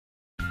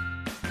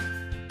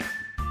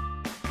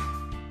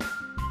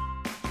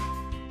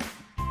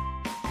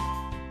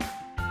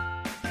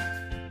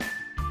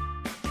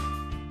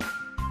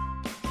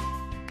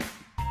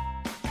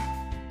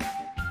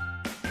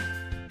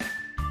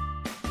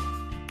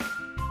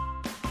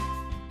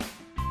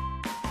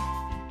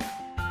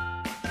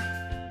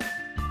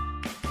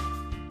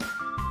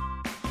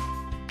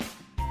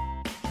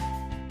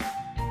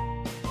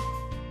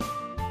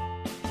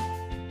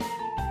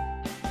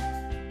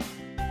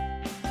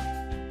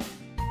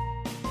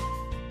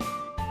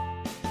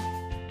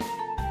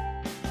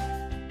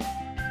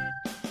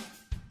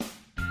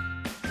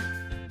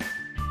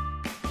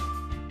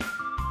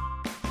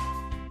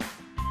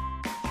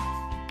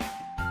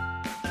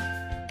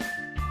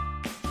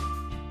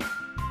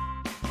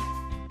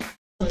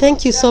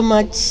Thank you so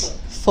much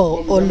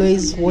for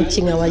always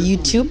watching our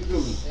YouTube.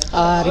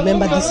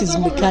 Remember, this is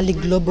Mikali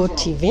Global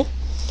TV.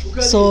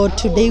 So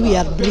today we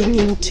are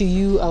bringing to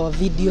you our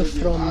video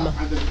from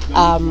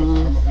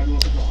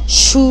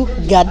Shoe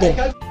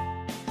Garden.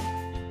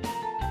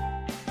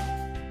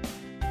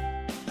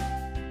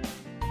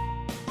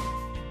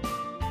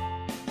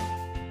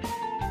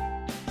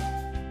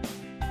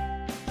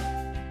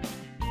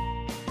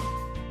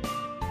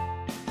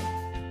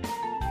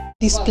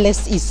 This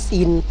place is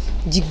in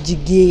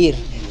Jigjigir.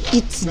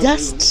 It's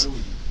just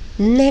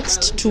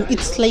next to,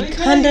 it's like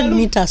 100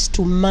 meters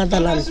to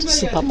Motherland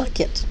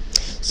supermarket.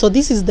 So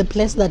this is the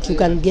place that you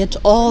can get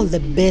all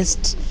the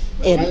best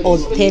and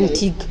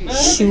authentic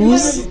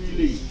shoes,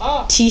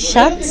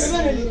 t-shirts.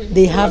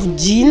 They have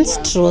jeans,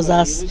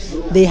 trousers,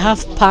 they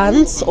have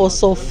pants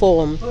also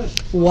for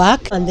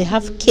work, and they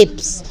have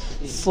capes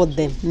for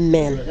the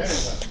men.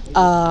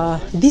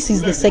 This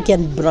is the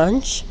second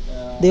branch.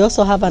 They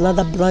also have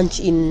another branch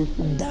in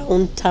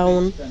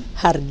downtown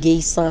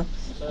Hargeisa,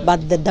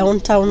 but the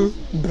downtown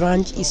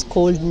branch is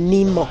called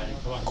Nemo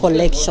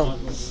Collection.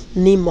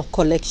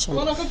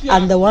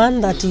 And the one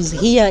that is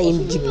here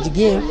in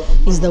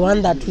Jigjigir is the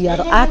one that we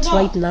are at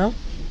right now,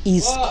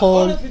 is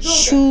called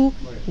Shoe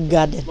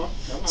Garden.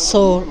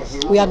 So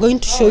we are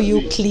going to show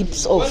you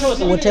clips of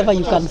whatever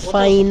you can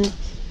find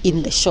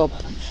in the shop.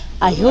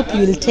 I hope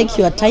you will take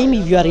your time.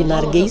 If you are in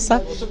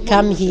Hargeisa,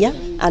 come here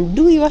and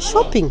do your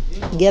shopping.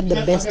 Get the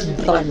best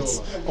brands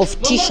of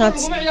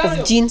t-shirts,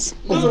 of jeans,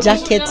 of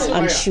jackets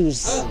and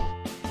shoes.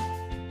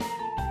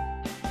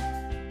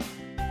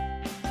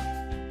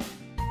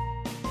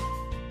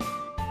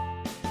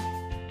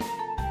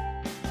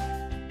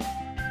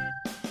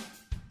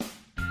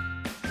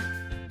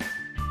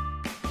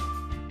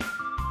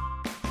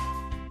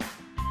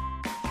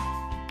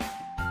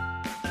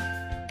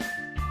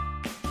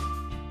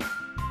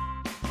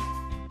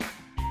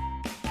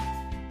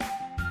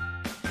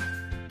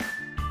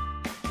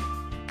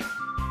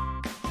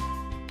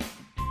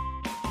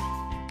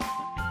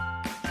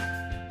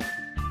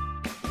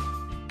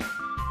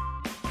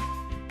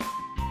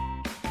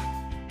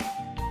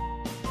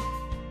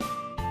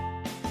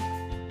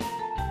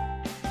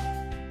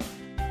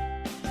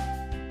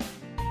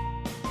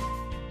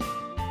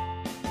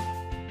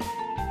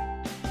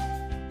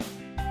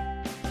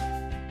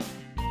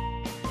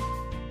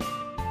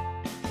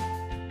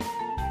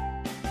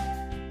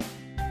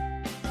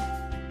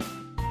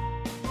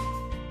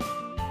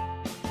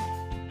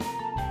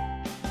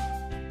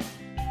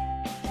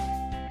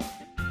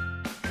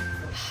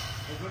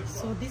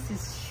 So this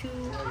is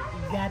Shoe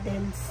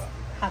Gardens,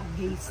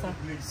 Hargeisa,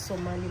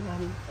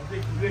 Somaliland.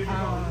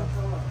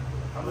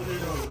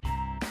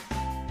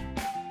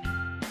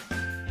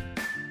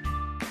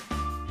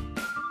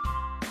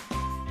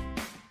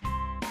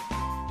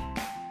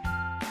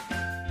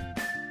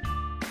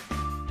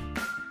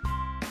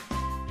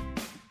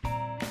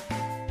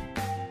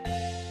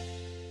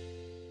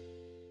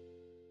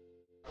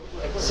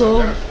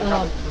 So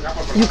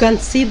you can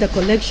see the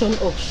collection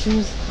of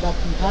shoes that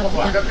we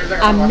have here.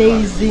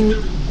 Amazing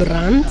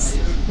brands.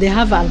 They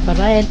have a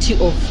variety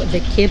of the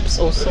capes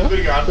also,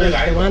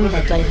 like the one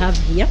that I have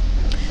here.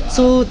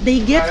 So they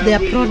get their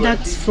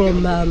products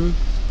from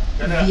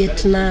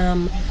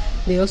Vietnam.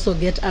 They also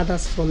get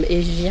others from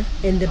Asia,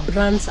 and the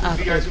brands are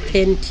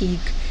authentic,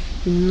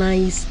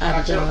 nice,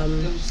 and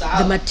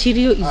the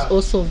material is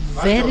also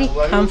very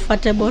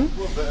comfortable,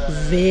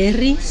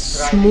 very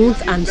smooth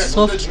and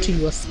soft to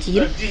your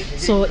skin.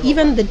 So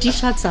even the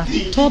t-shirts are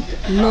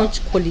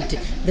top-notch quality.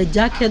 The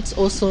jackets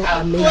also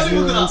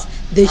amazing ones.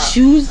 The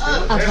shoes,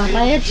 a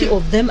variety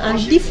of them and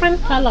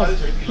different colors.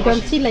 You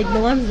can see like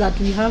the ones that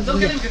we have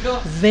here,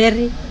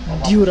 very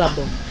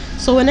durable.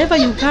 So whenever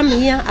you come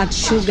here at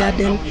Shoe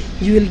Garden,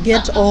 you will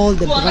get all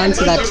the brands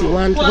that you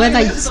want, whether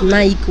it's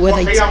Nike,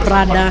 whether it's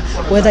Prada,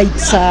 whether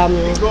it's,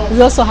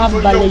 we also have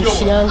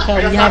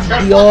Balenciaga, we have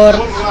Dior.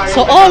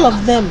 So all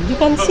of them, you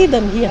can see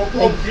them here,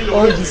 like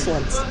all these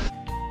ones.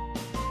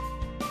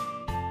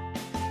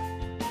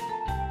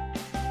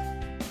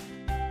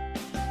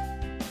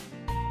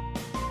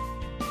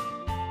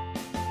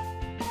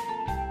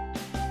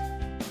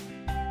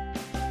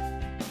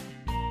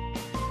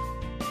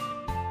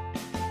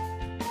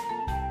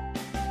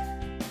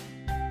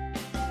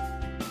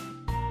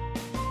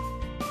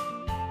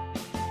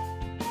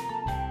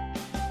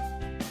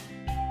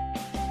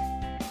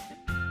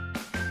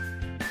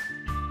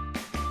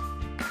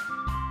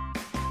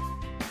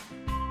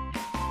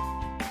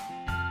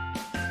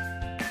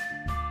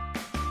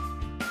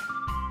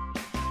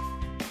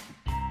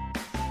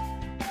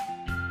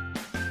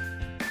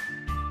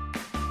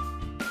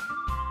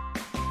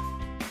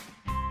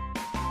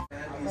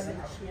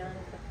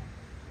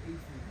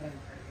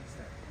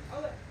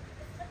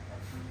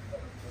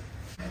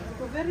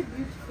 Very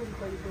beautiful,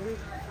 by the way.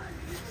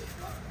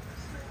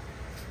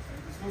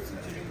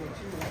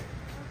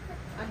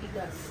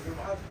 Adidas.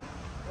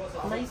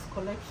 Nice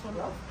collection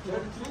of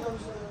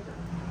clothes.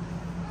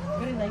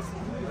 Very nice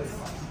clothes.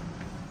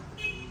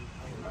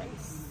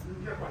 Nice.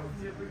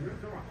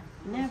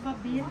 never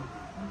been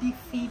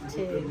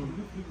defeated.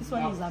 This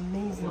one is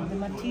amazing. The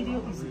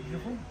material is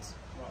great.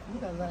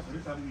 Look at that.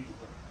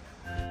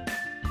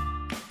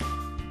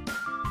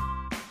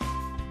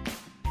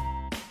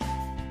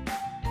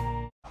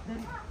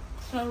 Then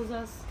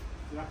trousers,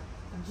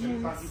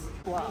 jeans.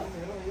 Wow.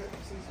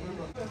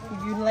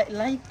 If you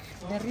like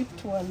the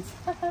ripped ones.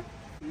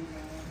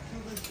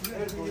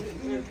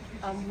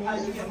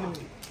 Amazing.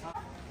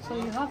 So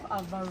you have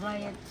a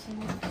variety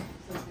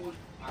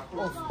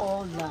of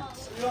all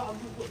that.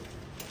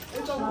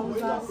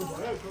 Trousers,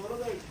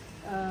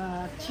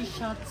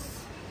 t-shirts,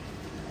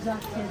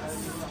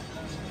 jackets,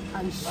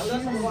 and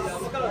shoes.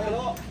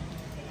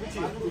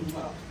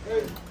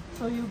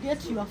 So you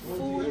get your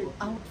full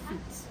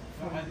outfit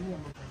from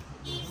here.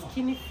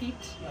 Skinny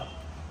fit,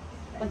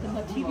 but the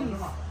material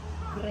is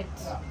great.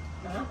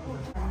 A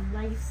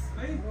nice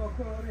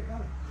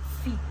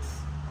fit.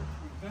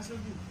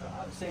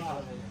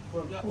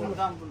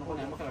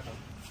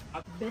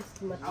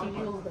 Best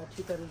material that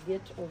you can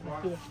get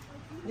over here.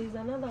 There's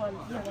another one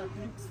here that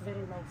looks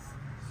very nice.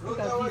 Look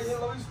at this.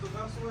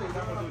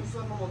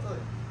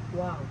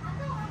 Wow.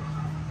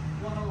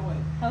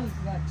 How's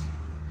that?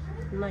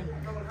 Nice.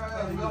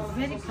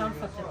 Very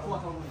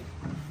comfortable.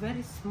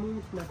 Very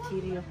smooth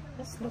material.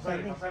 Let's look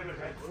at this.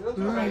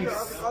 Nice.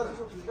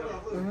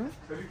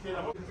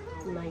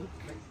 Nice.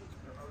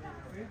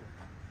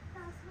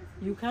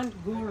 You can't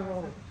go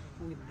wrong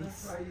with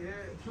this.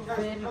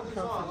 Very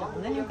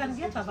comfortable. Then you can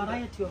get a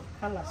variety of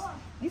colors.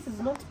 This is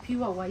not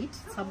pure white,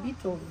 it's a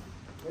bit of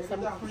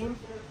some cream,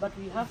 but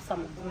we have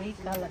some gray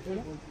color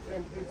here,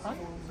 and we have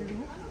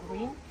blue,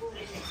 green.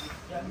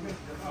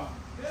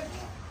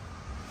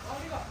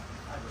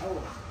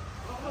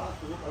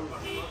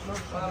 These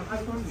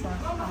ones are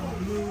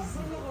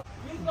amazing.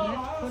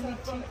 Great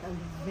quality and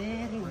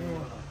very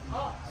warm.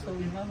 So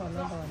we have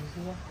another one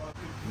here.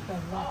 Look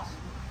at that.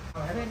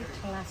 Very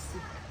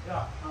classic.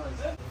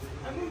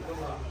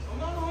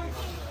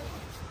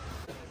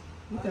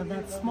 Look at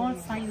that small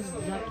size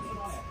jacket.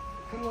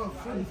 Look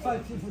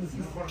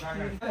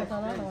at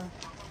another one.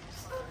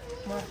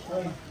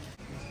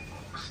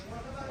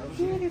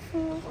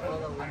 Beautiful.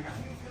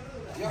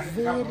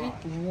 Very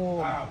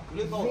warm.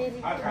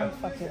 Very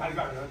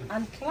comfortable.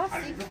 And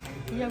classic.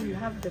 Here we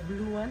have the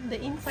blue one.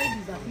 The inside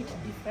is a bit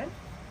different,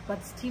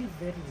 but still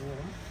very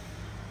warm.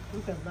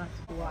 Look at that.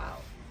 Wow.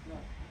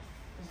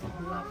 The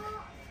black,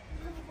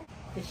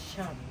 the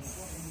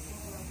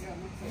shirts,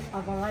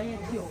 a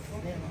variety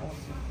of them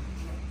also.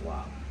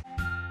 Wow.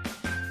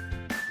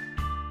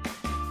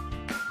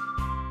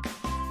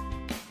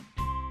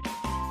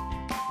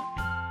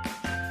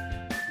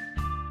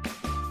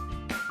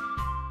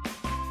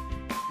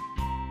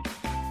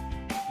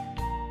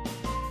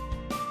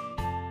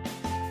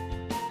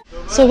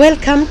 So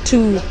welcome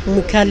to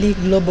Mukali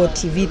Global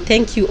TV.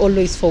 Thank you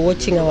always for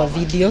watching our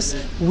videos.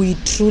 We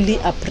truly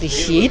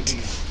appreciate.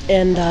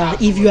 And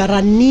if you are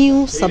a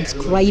new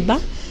subscriber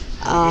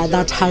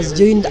that has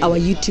joined our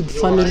YouTube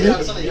family,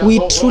 we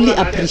truly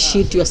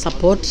appreciate your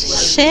support.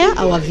 Share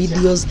our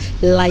videos,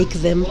 like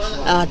them,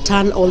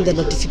 turn on the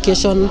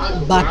notification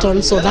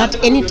button so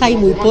that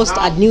anytime we post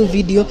a new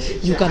video,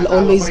 you can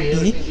always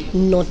be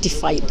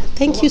notified.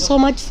 Thank you so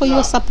much for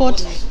your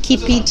support.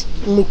 Keep it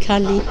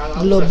Mukali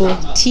Global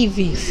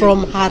TV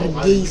from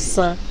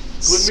Hargeisa,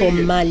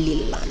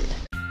 Somaliland.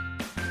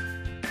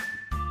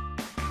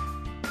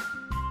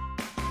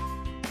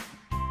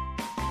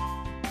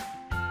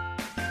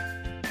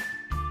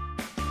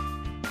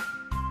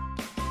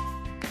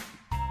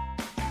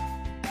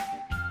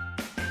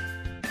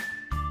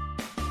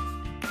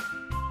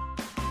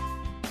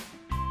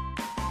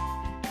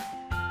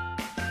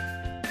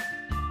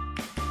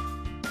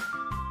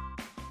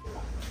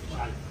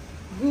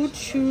 Good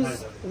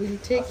shoes will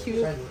take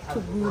you to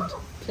good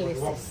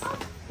places.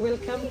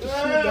 Welcome to Shoe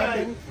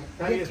Garden.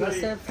 Get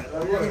yourself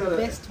the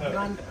best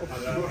brand of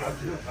shoes.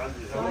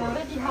 So I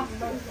already have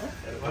mine.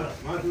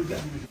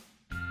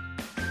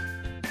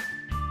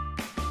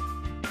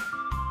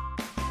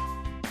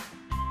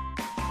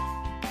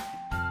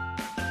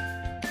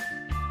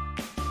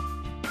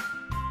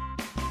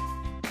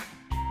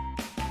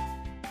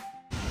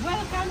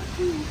 Welcome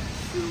to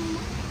Shoe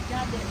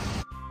Garden.